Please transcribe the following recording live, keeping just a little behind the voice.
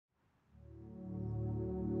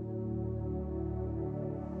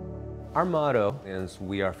Our motto is,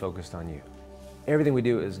 we are focused on you. Everything we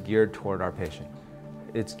do is geared toward our patient.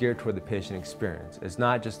 It's geared toward the patient experience. It's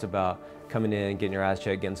not just about coming in, getting your eyes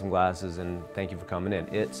checked, getting some glasses, and thank you for coming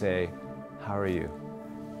in. It's a, how are you?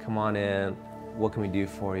 Come on in, what can we do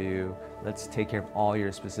for you? Let's take care of all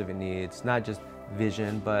your specific needs, not just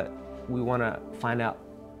vision, but we want to find out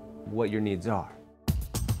what your needs are.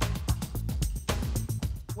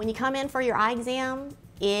 When you come in for your eye exam,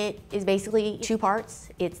 it is basically two parts.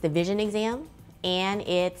 It's the vision exam and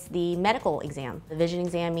it's the medical exam. The vision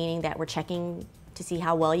exam meaning that we're checking to see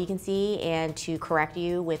how well you can see and to correct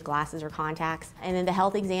you with glasses or contacts. And then the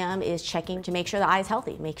health exam is checking to make sure the eye is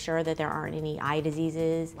healthy, make sure that there aren't any eye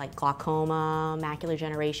diseases like glaucoma, macular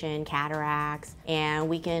degeneration, cataracts, and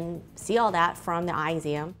we can see all that from the eye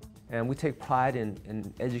exam. And we take pride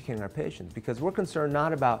in educating our patients because we're concerned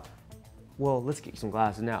not about, well, let's get you some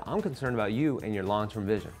glasses now. I'm concerned about you and your long-term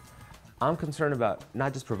vision. I'm concerned about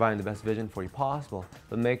not just providing the best vision for you possible,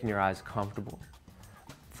 but making your eyes comfortable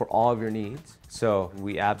for all of your needs. So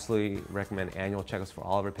we absolutely recommend annual checkups for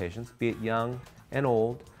all of our patients, be it young and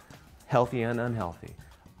old, healthy and unhealthy.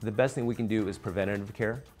 The best thing we can do is preventative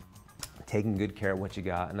care, taking good care of what you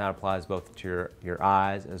got, and that applies both to your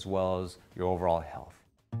eyes as well as your overall health.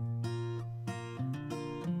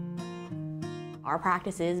 Our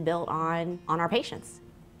practice is built on our patients.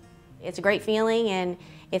 It's a great feeling and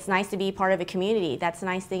it's nice to be part of a community. That's the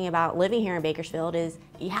nice thing about living here in Bakersfield is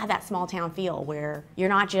you have that small town feel where you're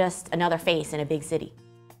not just another face in a big city.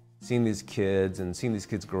 Seeing these kids and seeing these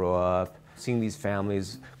kids grow up, seeing these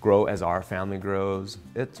families grow as our family grows,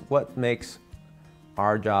 it's what makes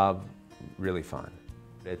our job really fun.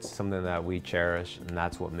 It's something that we cherish and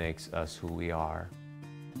that's what makes us who we are.